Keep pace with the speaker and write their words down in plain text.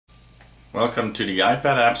Welcome to the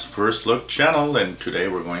iPad Apps First Look channel, and today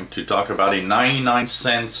we're going to talk about a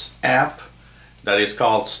 99-cent app that is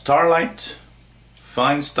called Starlight,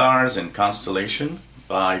 Find Stars and Constellation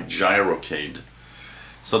by Gyrocade.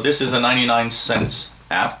 So this is a 99-cent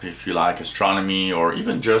app if you like astronomy or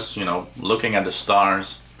even just, looking at the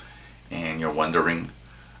stars and you're wondering.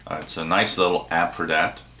 It's a nice little app for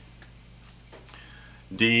that.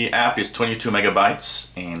 The app is 22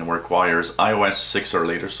 megabytes and requires iOS 6 or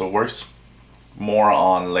later, so it works more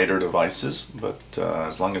on later devices, but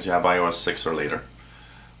as long as you have iOS 6 or later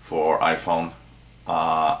for iPhone,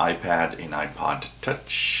 iPad and iPod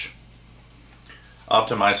Touch.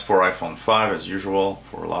 Optimized for iPhone 5 as usual.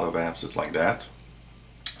 For a lot of apps it's like that.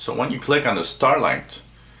 So when you click on the Starlight,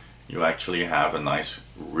 you actually have a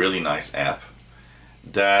really nice app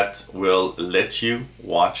that will let you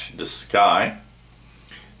watch the sky.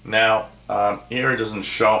 Now here it doesn't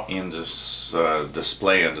show in this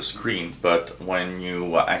display on the screen, but when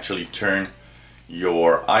you actually turn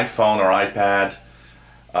your iPhone or iPad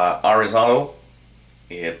horizontal,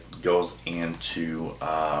 it goes into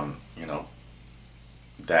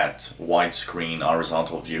that widescreen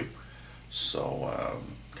horizontal view, so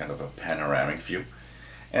kind of a panoramic view.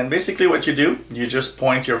 And basically what you do, you just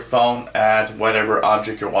point your phone at whatever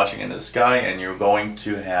object you're watching in the sky and you're going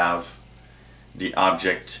to have the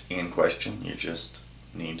object in question. You just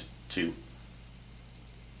need to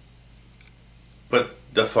put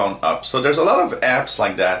the phone up. So there's a lot of apps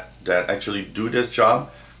like that that actually do this job.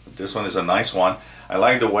 This one is a nice one. I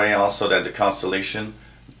like the way also that the constellation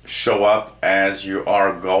show up as you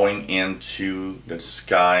are going into the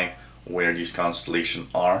sky where these constellations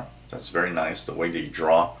are. That's very nice, the way they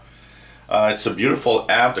draw. It's a beautiful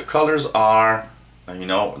app. The colors are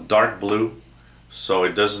dark blue, so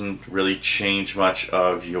it doesn't really change much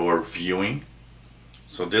of your viewing.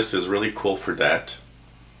 So this is really cool for that.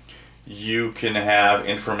 You can have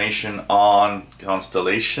information on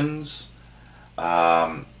constellations.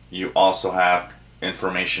 You also have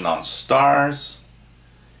information on stars.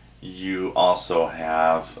 You also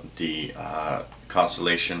have the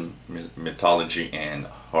constellation mythology and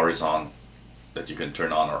horizon that you can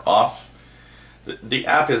turn on or off. The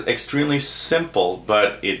app is extremely simple,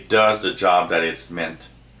 but it does the job that it's meant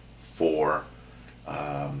for,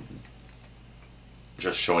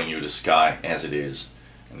 just showing you the sky as it is,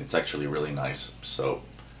 and it's actually really nice. So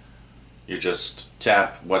you just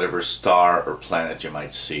tap whatever star or planet you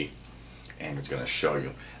might see and it's going to show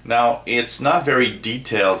you. Now it's not very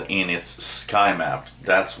detailed in its sky map.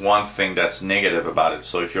 That's one thing that's negative about it.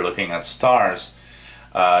 So if you're looking at stars,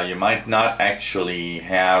 you might not actually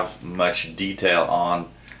have much detail on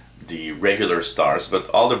the regular stars, but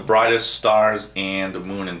all the brightest stars and the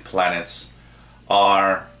moon and planets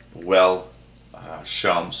are well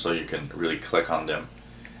shown, so you can really click on them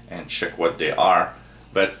and check what they are.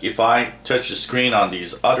 But if I touch the screen on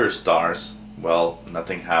these other stars, well,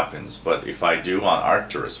 nothing happens. But if I do on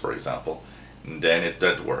Arcturus, for example, then it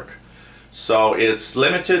did work. So it's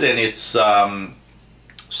limited in its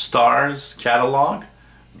stars catalog,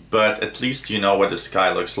 but at least you know what the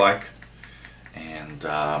sky looks like. And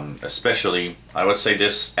especially, I would say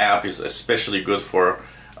this app is especially good for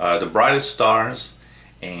the brightest stars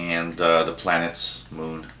and the planets,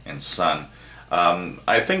 moon and sun.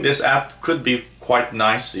 I think this app could be quite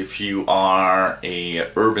nice if you are a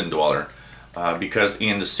urban dweller, because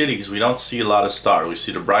in the cities we don't see a lot of stars. We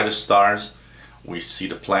see the brightest stars, we see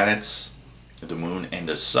the planets, the moon and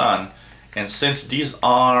the sun, and since these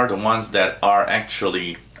are the ones that are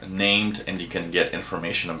actually named and you can get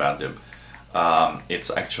information about them, it's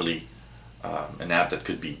actually an app that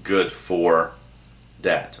could be good for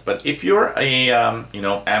that. But if you're a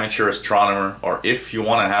amateur astronomer, or if you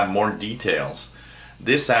want to have more details,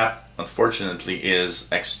 this app unfortunately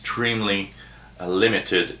is extremely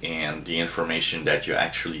limited in the information that you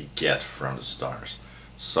actually get from the stars.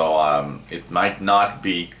 So it might not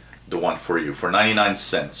be the one for you. For 99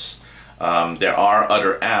 cents. There are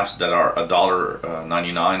other apps that are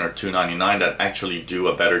 $1.99 or $2.99 that actually do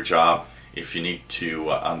a better job if you need to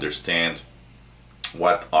understand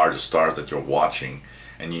what are the stars that you're watching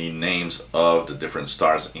and you need names of the different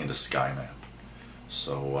stars in the sky map.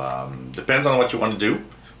 So depends on what you want to do,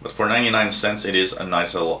 but for 99 cents it is a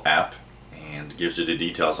nice little app and gives you the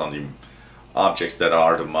details on the objects that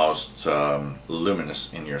are the most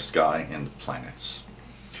luminous in your sky and the planets.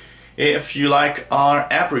 If you like our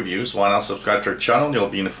app reviews, why not subscribe to our channel? You'll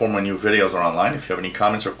be informed when new videos are online. If you have any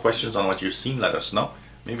comments or questions on what you've seen, let us know.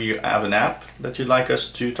 Maybe you have an app that you'd like us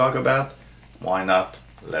to talk about. Why not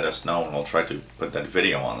let us know, and we'll try to put that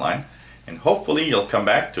video online. And hopefully you'll come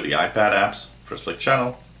back to the iPad Apps First Look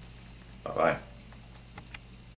channel. Bye-bye.